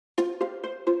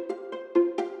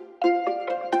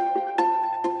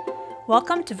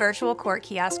Welcome to Virtual Court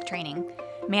Kiosk Training,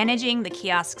 Managing the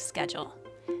Kiosk Schedule.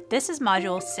 This is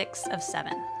Module 6 of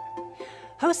 7.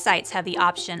 Host sites have the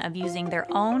option of using their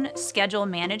own schedule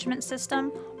management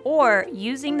system or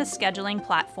using the scheduling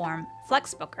platform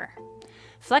FlexBooker.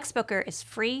 FlexBooker is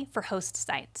free for host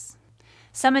sites.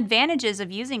 Some advantages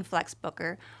of using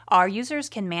FlexBooker are users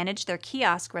can manage their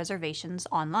kiosk reservations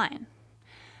online.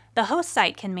 The host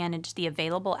site can manage the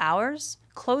available hours,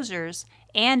 closures,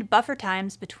 and buffer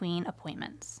times between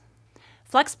appointments.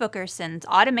 FlexBooker sends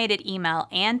automated email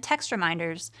and text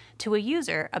reminders to a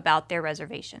user about their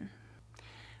reservation.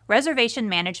 Reservation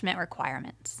management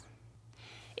requirements.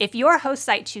 If your host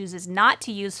site chooses not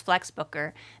to use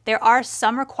FlexBooker, there are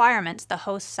some requirements the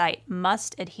host site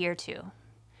must adhere to.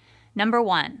 Number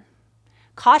 1,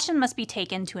 caution must be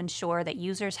taken to ensure that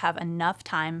users have enough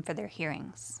time for their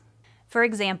hearings. For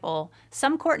example,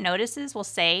 some court notices will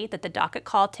say that the docket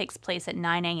call takes place at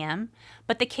 9 a.m.,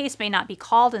 but the case may not be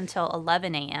called until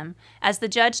 11 a.m., as the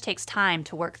judge takes time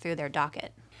to work through their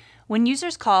docket. When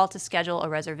users call to schedule a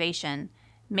reservation,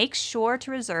 make sure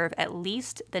to reserve at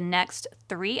least the next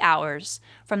 3 hours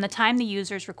from the time the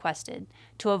users requested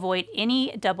to avoid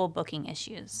any double booking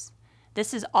issues.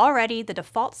 This is already the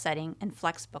default setting in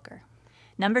FlexBooker.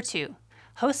 Number 2,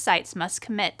 host sites must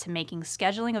commit to making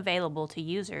scheduling available to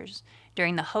users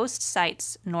during the host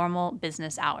site's normal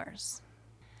business hours.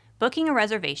 Booking a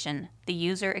reservation, the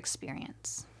user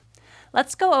experience.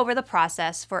 Let's go over the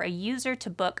process for a user to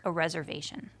book a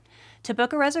reservation. To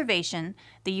book a reservation,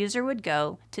 the user would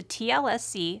go to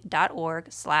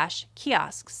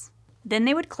tlsc.org/kiosks. Then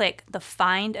they would click the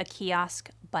Find a Kiosk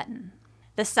button.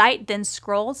 The site then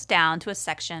scrolls down to a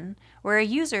section where a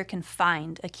user can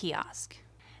find a kiosk.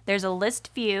 There's a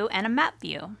list view and a map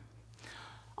view.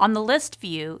 On the list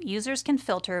view, users can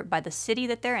filter by the city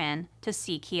that they're in to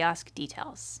see kiosk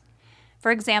details.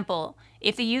 For example,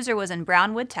 if the user was in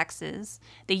Brownwood, Texas,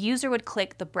 the user would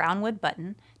click the Brownwood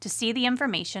button to see the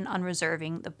information on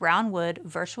reserving the Brownwood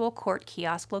Virtual Court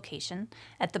Kiosk location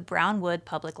at the Brownwood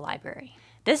Public Library.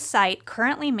 This site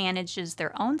currently manages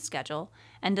their own schedule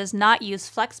and does not use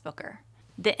FlexBooker.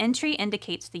 The entry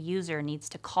indicates the user needs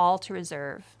to call to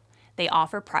reserve. They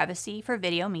offer privacy for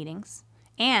video meetings,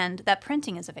 and that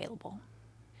printing is available.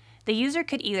 The user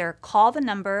could either call the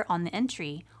number on the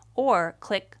entry or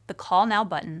click the Call Now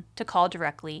button to call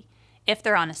directly if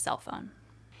they're on a cell phone.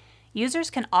 Users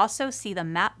can also see the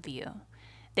map view.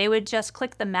 They would just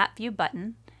click the Map View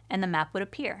button and the map would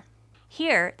appear.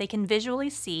 Here, they can visually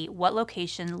see what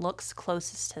location looks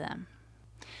closest to them.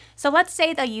 So let's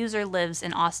say the user lives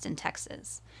in Austin,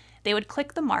 Texas. They would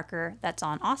click the marker that's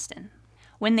on Austin.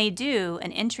 When they do,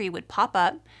 an entry would pop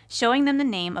up showing them the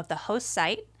name of the host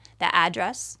site, the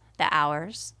address, the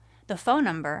hours, the phone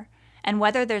number, and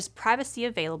whether there's privacy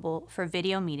available for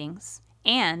video meetings,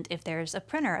 and if there's a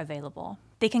printer available.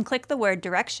 They can click the word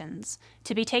Directions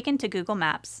to be taken to Google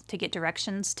Maps to get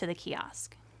directions to the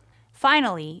kiosk.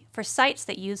 Finally, for sites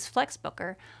that use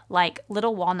FlexBooker, like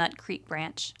Little Walnut Creek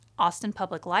Branch, Austin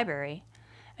Public Library,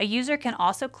 a user can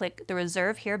also click the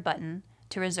Reserve Here button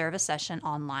to reserve a session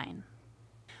online.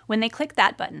 When they click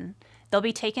that button, they'll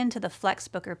be taken to the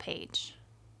FlexBooker page.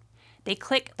 They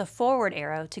click the forward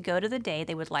arrow to go to the day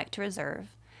they would like to reserve,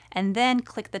 and then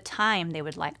click the time they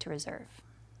would like to reserve.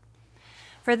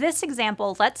 For this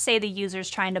example, let's say the user's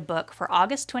trying to book for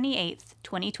August 28th,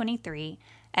 2023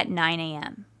 at 9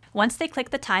 a.m. Once they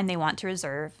click the time they want to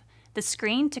reserve, the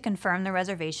screen to confirm the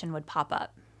reservation would pop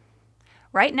up.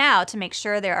 Right now, to make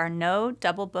sure there are no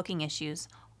double booking issues,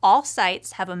 all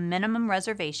sites have a minimum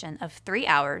reservation of 3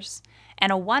 hours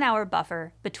and a 1-hour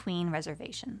buffer between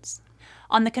reservations.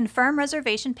 On the Confirm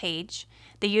Reservation page,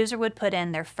 the user would put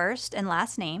in their first and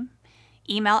last name,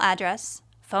 email address,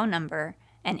 phone number,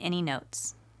 and any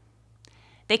notes.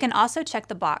 They can also check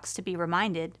the box to be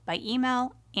reminded by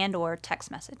email and/or text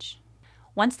message.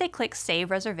 Once they click Save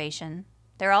Reservation,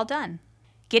 they're all done.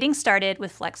 Getting started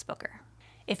with FlexBooker.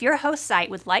 If your host site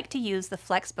would like to use the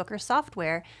FlexBooker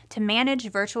software to manage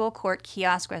virtual court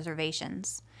kiosk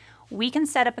reservations, we can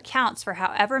set up accounts for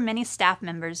however many staff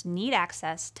members need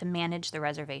access to manage the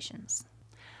reservations.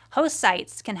 Host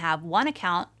sites can have one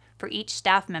account for each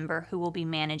staff member who will be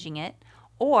managing it,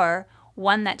 or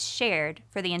one that's shared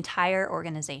for the entire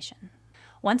organization.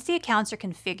 Once the accounts are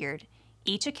configured,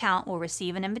 each account will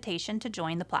receive an invitation to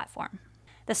join the platform.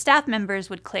 The staff members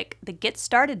would click the Get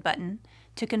Started button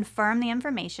to confirm the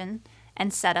information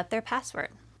and set up their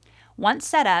password. Once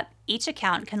set up, each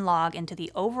account can log into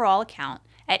the overall account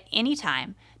at any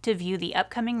time to view the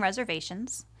upcoming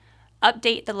reservations,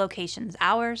 update the location's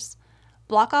hours,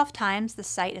 block off times the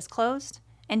site is closed,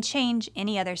 and change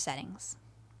any other settings.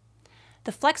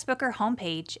 the FlexBooker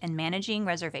homepage and Managing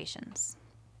Reservations.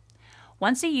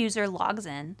 Once a user logs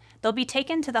in, they'll be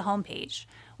taken to the homepage,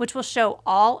 which will show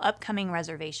all upcoming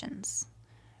reservations.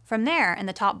 From there, in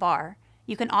the top bar,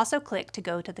 you can also click to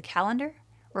go to the calendar,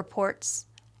 reports,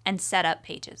 and setup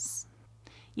pages.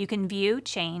 You can view,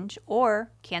 change,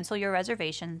 or cancel your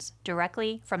reservations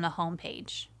directly from the home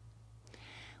page.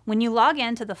 When you log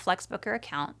into the FlexBooker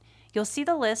account, you'll see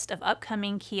the list of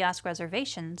upcoming kiosk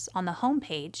reservations on the home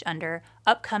page under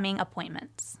Upcoming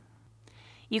Appointments.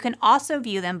 You can also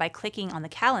view them by clicking on the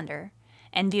calendar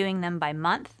and viewing them by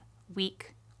month,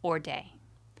 week, or day.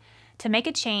 To make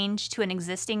a change to an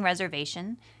existing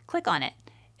reservation, click on it.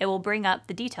 It will bring up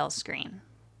the details screen.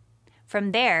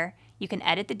 From there, you can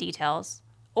edit the details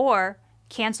or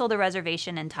cancel the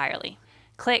reservation entirely.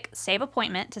 Click Save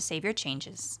Appointment to save your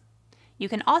changes. You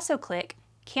can also click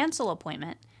Cancel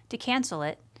Appointment to cancel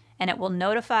it, and it will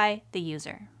notify the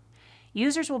user.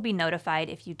 Users will be notified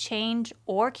if you change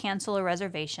or cancel a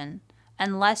reservation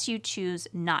unless you choose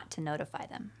not to notify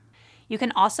them. You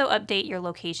can also update your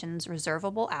location's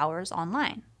reservable hours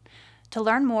online. To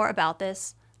learn more about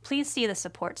this, please see the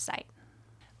support site.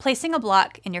 Placing a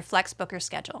block in your FlexBooker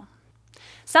schedule.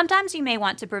 Sometimes you may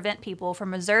want to prevent people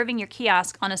from reserving your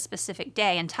kiosk on a specific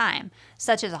day and time,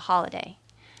 such as a holiday.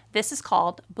 This is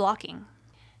called blocking.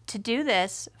 To do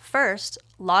this, first,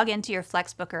 log into your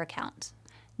FlexBooker account.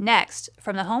 Next,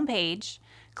 from the home page,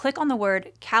 click on the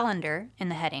word Calendar in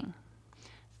the heading.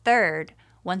 Third,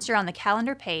 once you're on the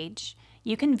calendar page,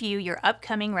 you can view your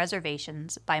upcoming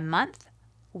reservations by month,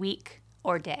 week,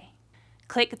 or day.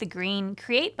 Click the green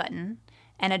Create button,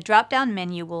 and a drop-down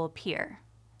menu will appear.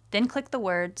 Then click the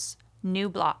words New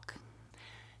Block.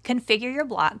 Configure your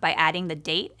block by adding the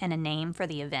date and a name for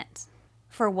the event.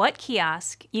 For what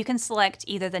kiosk, you can select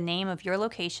either the name of your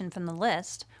location from the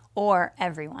list or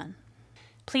everyone.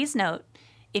 Please note,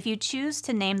 if you choose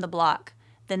to name the block,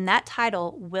 then that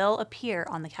title will appear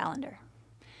on the calendar.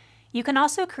 You can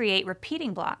also create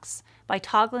repeating blocks by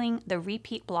toggling the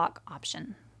Repeat Block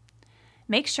option.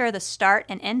 Make sure the start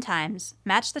and end times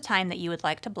match the time that you would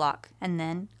like to block, and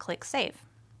then click Save.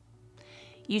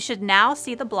 You should now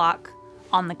see the block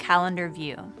on the calendar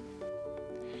view.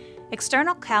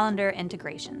 External calendar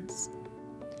integrations.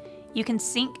 You can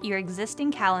sync your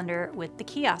existing calendar with the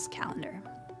kiosk calendar.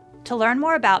 To learn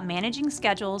more about managing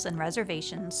schedules and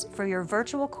reservations for your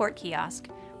virtual court kiosk,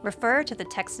 refer to the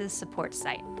Texas support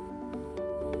site.